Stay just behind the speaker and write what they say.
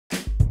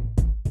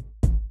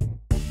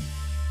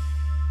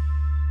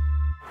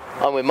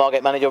I'm with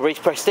Margate manager Reece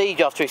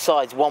Prestedge after his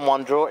side's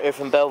 1-1 draw at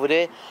Erith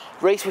Belvedere.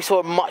 Reece, we saw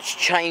a much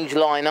changed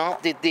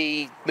line-up. Did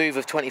the move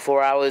of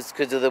 24 hours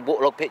because of the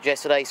waterlogged pitch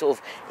yesterday sort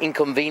of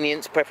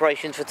inconvenience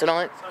preparations for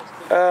tonight?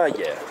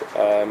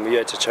 Yeah, we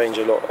had to change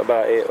a lot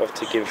about it. We have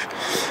to give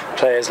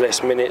players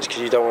less minutes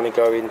because you don't want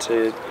to go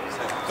into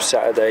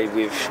Saturday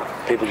with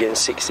people getting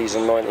 60s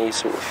and 90s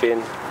sort of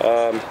thing.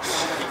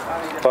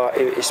 But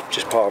it's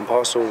just part and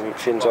parcel.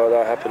 Things like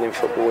that happen in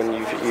football, and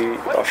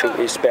I think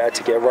it's better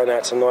to get a run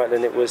out tonight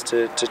than it was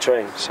to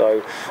train.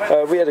 So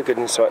we had a good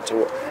insight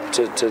to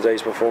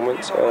today's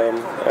performance, and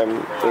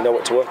we know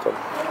what to work on.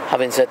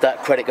 Having said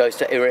that, credit goes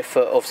to Erith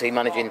for obviously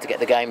managing to get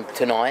the game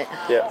tonight.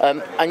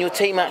 Yeah. And your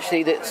team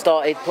actually that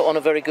started put on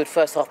a very good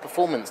first half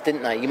performance,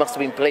 didn't they? You must have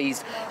been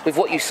pleased with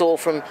what you saw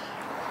from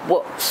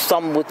what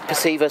some would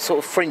perceive as sort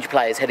of fringe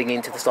players heading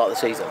into the start of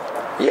the season.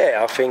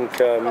 Yeah, I think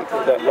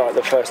that like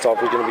the first half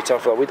was going to be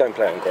tough. Like, we don't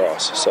play on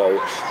grass, so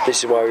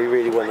this is why we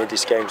really wanted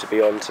this game to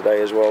be on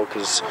today as well,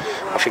 because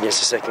I think it's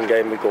the second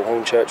game. We've got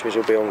Hornchurch, which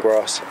will be on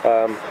grass,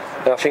 and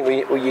I think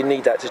you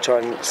need that to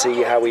try and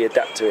see how we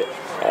adapt to it.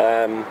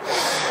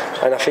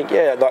 And I think,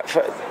 yeah, like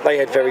they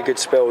had very good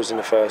spells in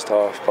the first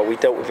half, but we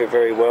dealt with it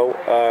very well.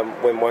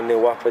 Went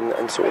 1-0 up,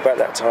 and sort of at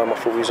that time I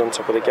thought we was on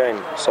top of the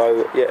game.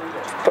 So yeah,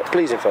 but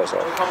pleasing first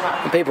half.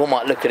 And people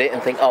might look at it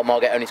and think, oh,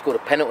 Margate only scored a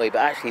penalty, but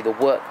actually the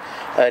work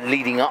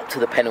leading up to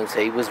the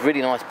penalty was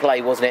really nice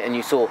play, wasn't it? And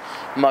you saw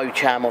Mo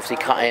Cham obviously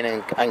cut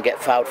in and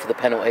get fouled for the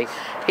penalty.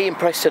 He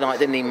impressed tonight,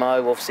 didn't he,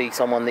 Mo? Obviously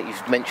someone that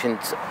you've mentioned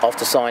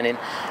after signing.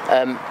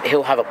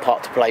 He'll have a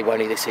part to play,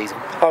 won't he, this season?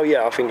 Oh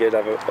yeah, I think he'll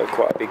have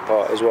quite a big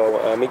part as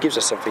well. He gives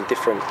us something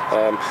different,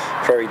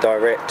 very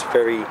direct,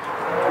 very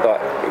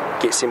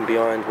gets in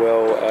behind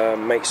well,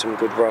 makes some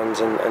good runs,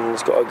 and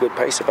he's got a good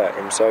pace about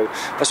him. So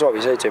that's what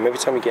we say to him every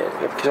time we get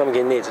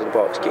near to the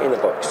box, get in the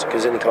box,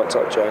 because then he can't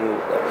touch you,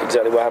 and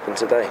exactly what happened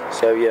today.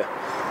 So yeah.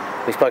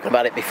 We've spoken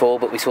about it before,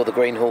 but we saw the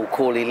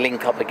Greenhall-Corley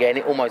link up again.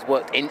 It almost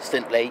worked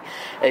instantly.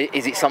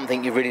 Is it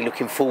something you're really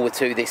looking forward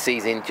to this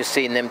season, just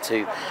seeing them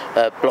two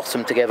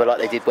blossom together like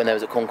they did when they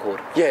was at Concord?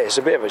 Yeah, it's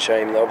a bit of a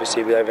shame that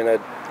obviously we haven't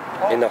had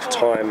enough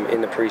time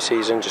in the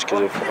pre-season just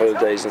because of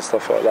holidays and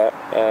stuff like that.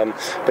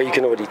 But you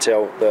can already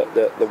tell that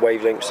the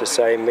wavelength's the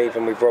same,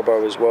 even with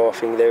Robbo as well. I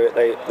think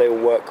they all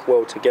work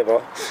well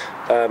together,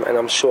 and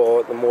I'm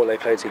sure the more they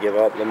play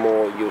together, the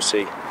more you'll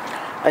see.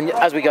 And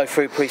as we go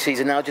through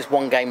pre-season now, just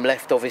one game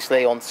left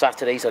obviously on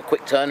Saturday, so a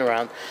quick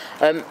turnaround.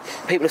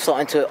 People are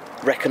starting to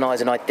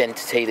recognise an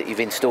identity that you've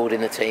installed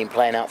in the team,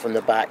 playing out from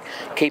the back,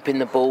 keeping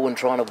the ball and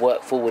trying to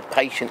work forward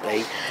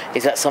patiently.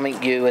 Is that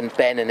something you and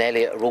Ben and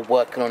Elliot are all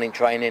working on in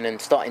training and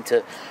starting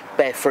to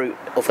bear fruit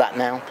of that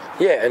now?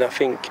 Yeah, and I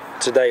think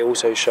today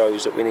also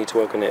shows that we need to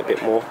work on it a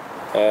bit more.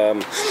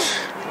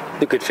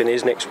 The good thing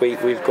is next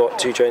week we've got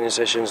 2 training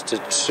sessions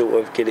to sort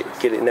of get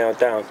it nailed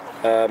down.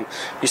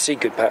 You see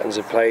good patterns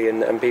of play,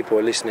 and people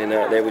are listening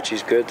out there, which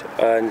is good.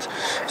 And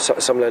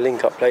some of the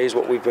link-up play is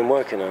what we've been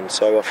working on.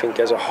 So I think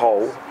as a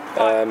whole,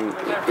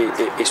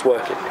 it's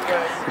working.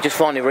 Just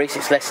finally, Reece,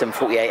 it's less than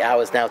 48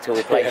 hours now till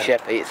we play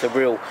Sheppey. It's a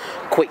real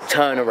quick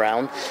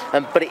turnaround,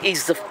 but it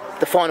is the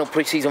final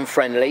pre-season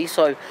friendly.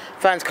 So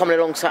fans coming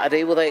along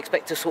Saturday, will they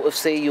expect to sort of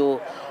see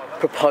your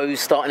proposed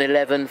starting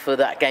 11 for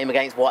that game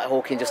against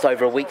Whitehawk in just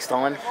over a week's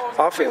time?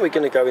 I think we're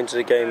going to go into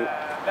the game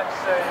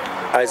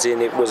as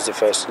in it was the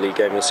first league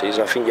game of the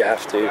season. I think you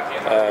have to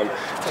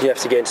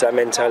get into that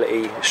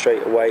mentality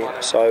straight away.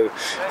 So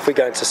if we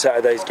go into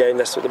Saturday's game,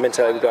 that's what the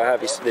mentality we've got to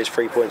have. Is there's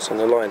 3 points on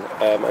the line,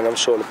 and I'm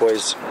sure the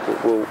boys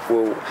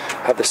will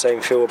have the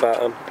same feel about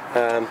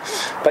them.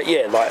 But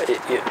yeah, like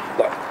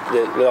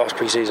the last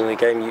pre-season of the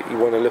game, you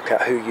want to look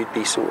at who you'd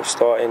be sort of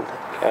starting,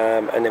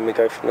 and then we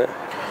go from there.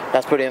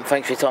 That's brilliant.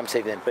 Thanks for your time this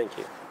evening. Thank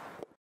you.